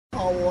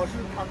好，我是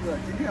唐哥。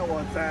今天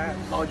我在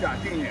老家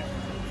定远，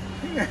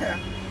因为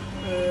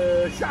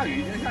下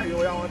雨，今天下雨，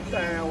我让我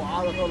带我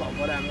儿子和老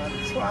婆两个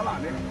吃完拉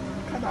面，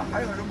看到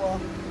还有什么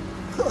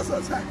特色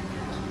菜，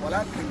我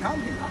来品尝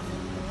品尝。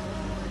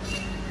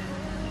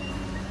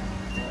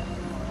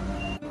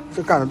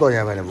这干了多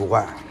少钱？5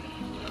块。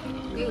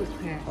6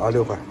块。啊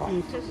，6块，好。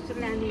这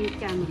拉面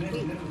价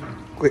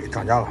贵。贵，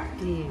涨价了。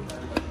对，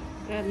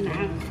这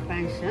南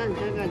本身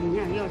这个你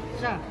要热，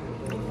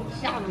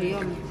下午要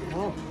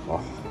熬。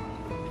好。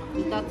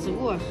你到中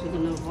午时都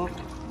能熬好。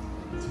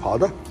好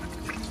的。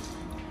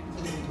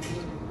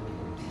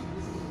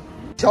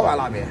小碗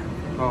拉面。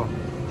好。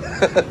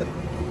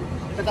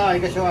再倒一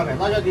个小碗面，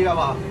辣椒底要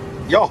吗？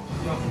要。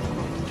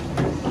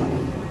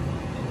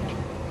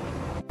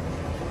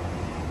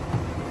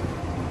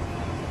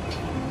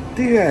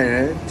定远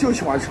人就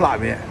喜欢吃拉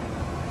面，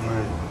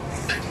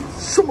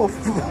什么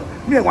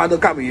面馆都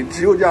干不赢，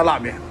只有这家拉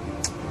面。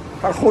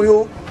它的红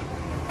油，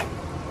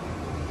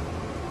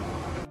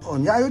哦，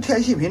你家有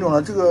天细品种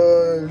的这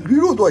个驴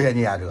肉多少钱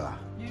斤啊？这个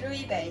驴肉100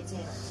一斤。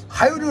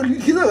还有这个驴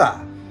蹄子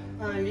啊？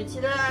驴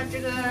蹄的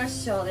这个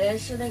小的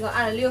是那个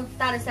26，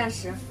大的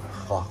30。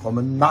好，我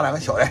们拿2个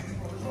小的。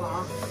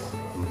好。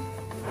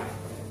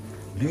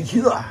驴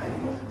蹄子，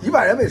一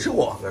般人没吃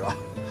过，对吧？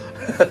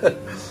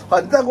好，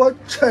你再给我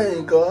称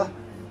一个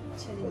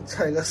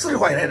40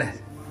块钱的，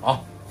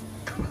好。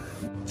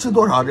这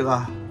多少？这个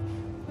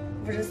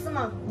54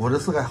吗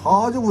？54块，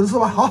好，就54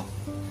吧，好。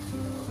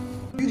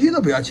驴蹄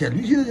子不要切，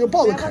驴蹄子就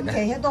抱着啃的。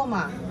啃下刀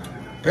嘛。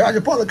不要就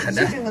抱着啃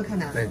的。整个啃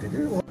的。对，就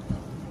是我。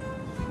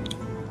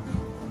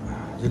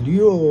这驴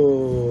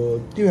肉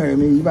定远人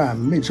民一般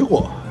没吃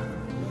过。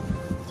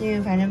定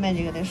远反正卖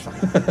这个得爽。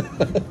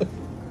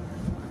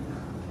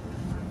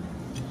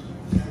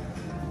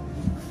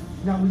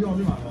要不要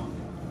这把吗？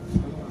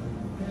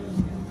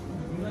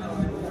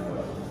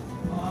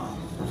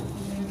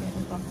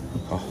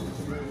好，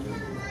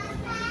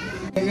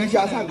一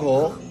家3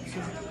口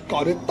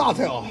搞的大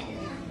菜啊！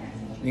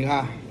你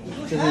看，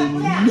这是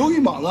牛一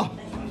膀子，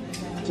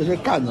这是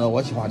干子，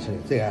我喜欢吃，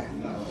最爱。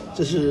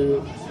这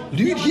是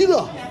驴蹄子，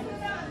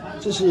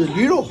这是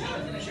驴肉。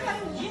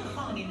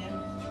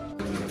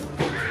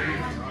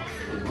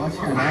我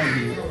现在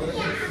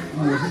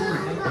50。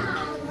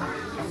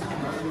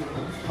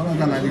好像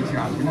咱来得及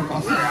啊！今天搞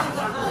4样，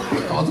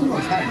搞这么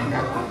多菜，你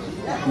看，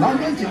南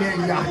边今天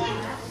一家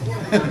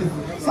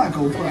3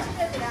口出来，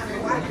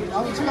然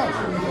后吃饭。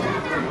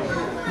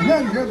你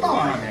看你这大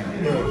碗拉面，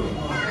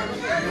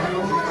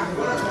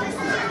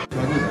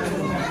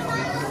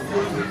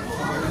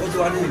我喜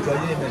欢这个脚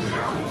筋的面。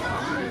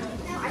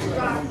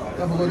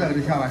要不够再给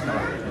它下碗。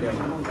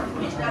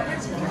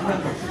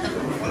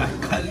我来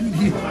看驴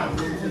蹄，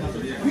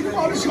驴蹄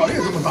膀这小的也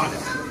这么大的。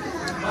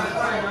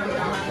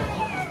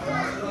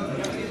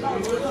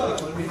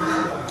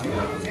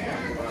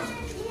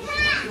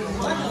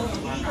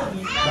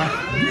来，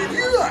驴蹄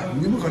子，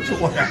你们可吃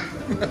过呀？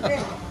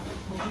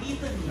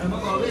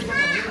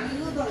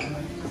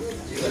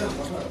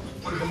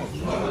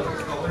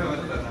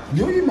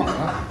牛一膀啊！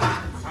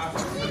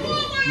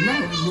那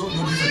牛多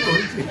少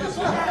斤？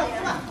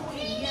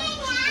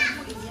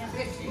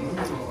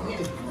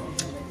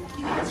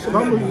是吧？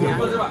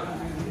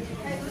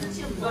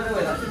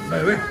美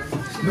味，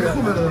没后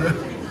面的人，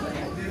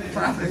咱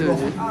俩很多。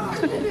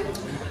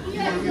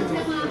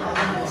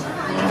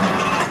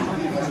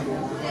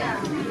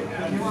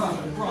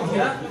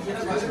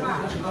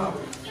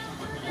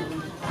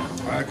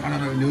来看看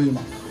那个牛一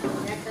膀，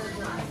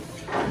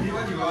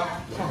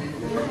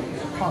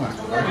胖的，不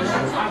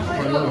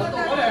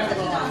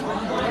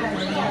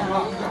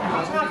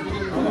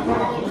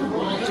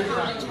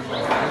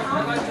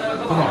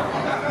错，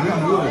你看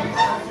牛肉，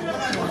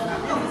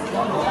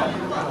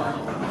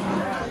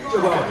这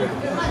个好吃。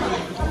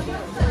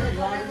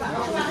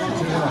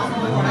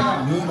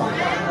牛一膀。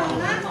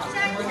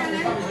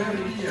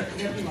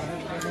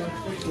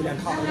有点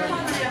烫。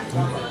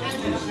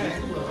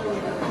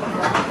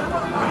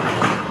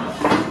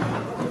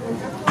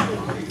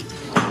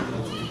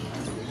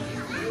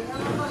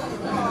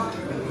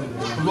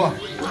不错，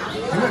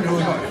一个牛肉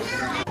烧饼。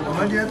我们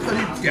今天特地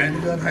点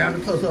这个他家的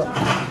特色，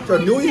叫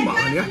牛一膀，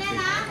你看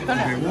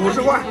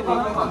，50块，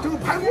这个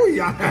排骨一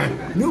样，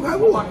牛排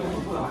骨。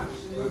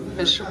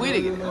很实惠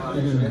的给的，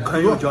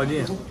很有嚼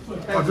劲，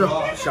好吃，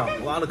香，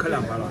我儿子可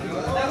2块了。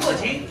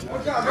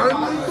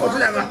多吃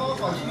2个，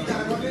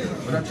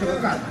我再吃个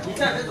干的，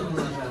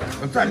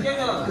我蘸点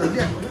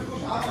面。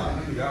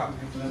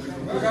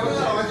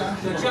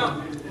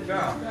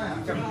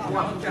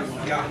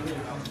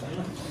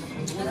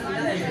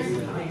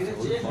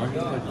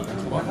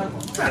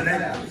再来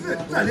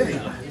一个，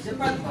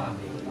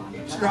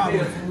是啊。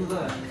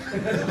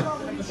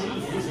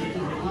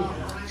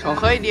少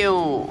喝一点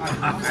哦。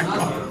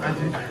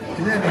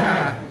今天你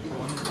看，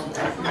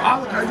儿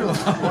子开车，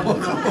我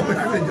在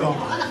睡觉，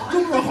这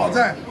么多好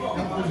菜，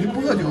你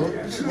不喝酒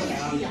吃，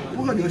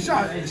不喝酒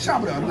下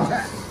不了这个菜。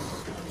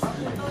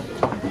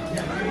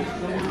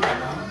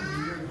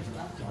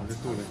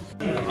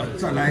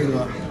再来一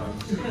个，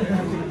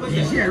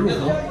以馅入口。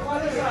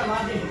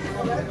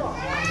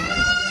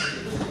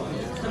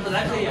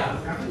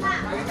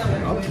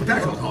然后不戴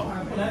手套，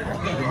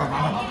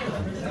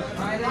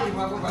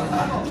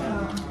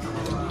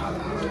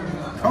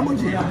小猛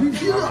鸡驴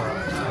蹄子，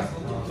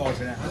好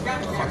吃，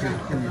好吃，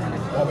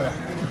宝贝，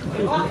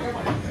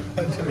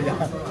这么样。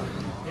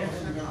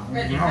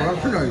你看我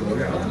吃点油的。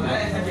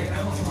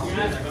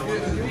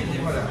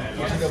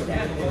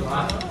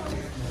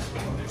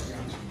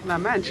慢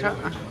慢吃啊。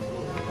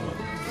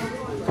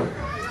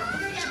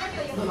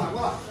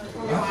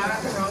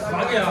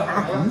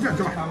你先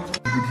吃吧，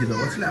驴蹄子，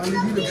我吃2个驴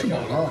蹄子吃饱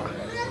了。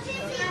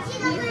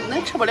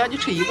那吃不了就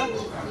吃一个。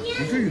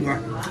你吃一个。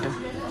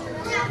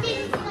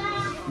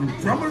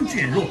专门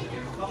煎肉。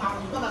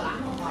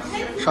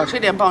少吃一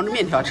点帮着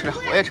面条吃了，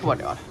我也吃不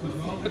了了，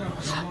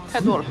太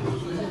多了。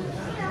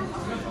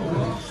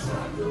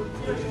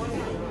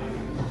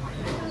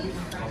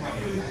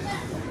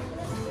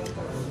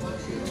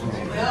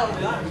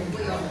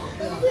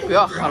不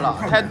要喝了，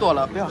太多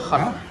了，不要喝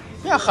了，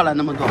不要喝了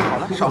那么多，好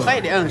了，少喝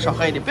一点，少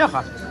喝一点，不要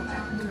喝。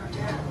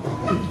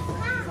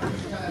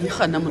你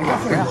喝那么多，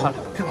不要喝了。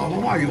听老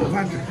婆话有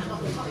饭吃。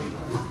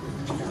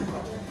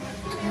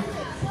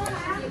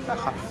别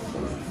喝了。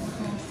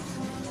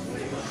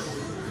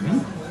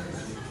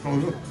好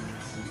吃。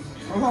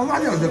我上辣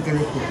椒就跟着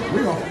喝，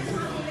味道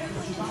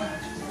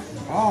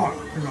好。啊，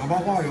听老婆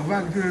话有饭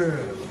吃，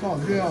照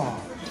料。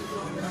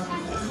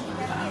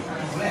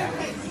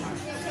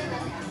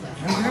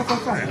我今天喝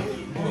饭呀，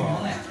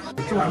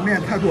这碗面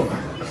太多了，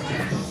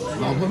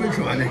老婆没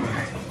吃完呢，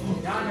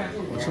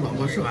我吃老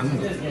婆吃完了，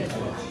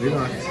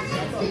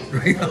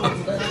味道，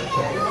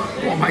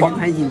光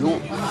盘引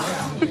动。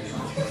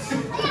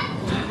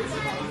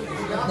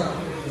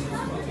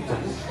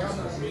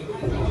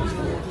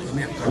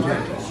面看见。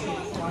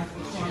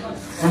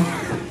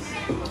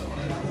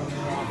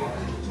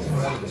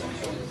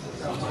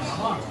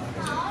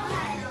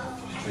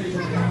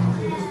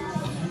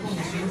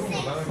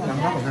两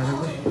个好像是，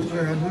这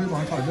人都往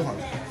炒就好了。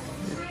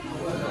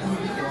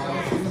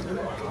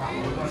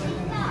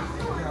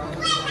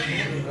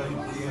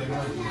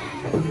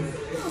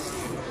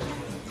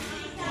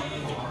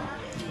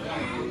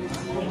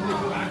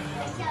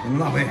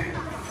辣杯。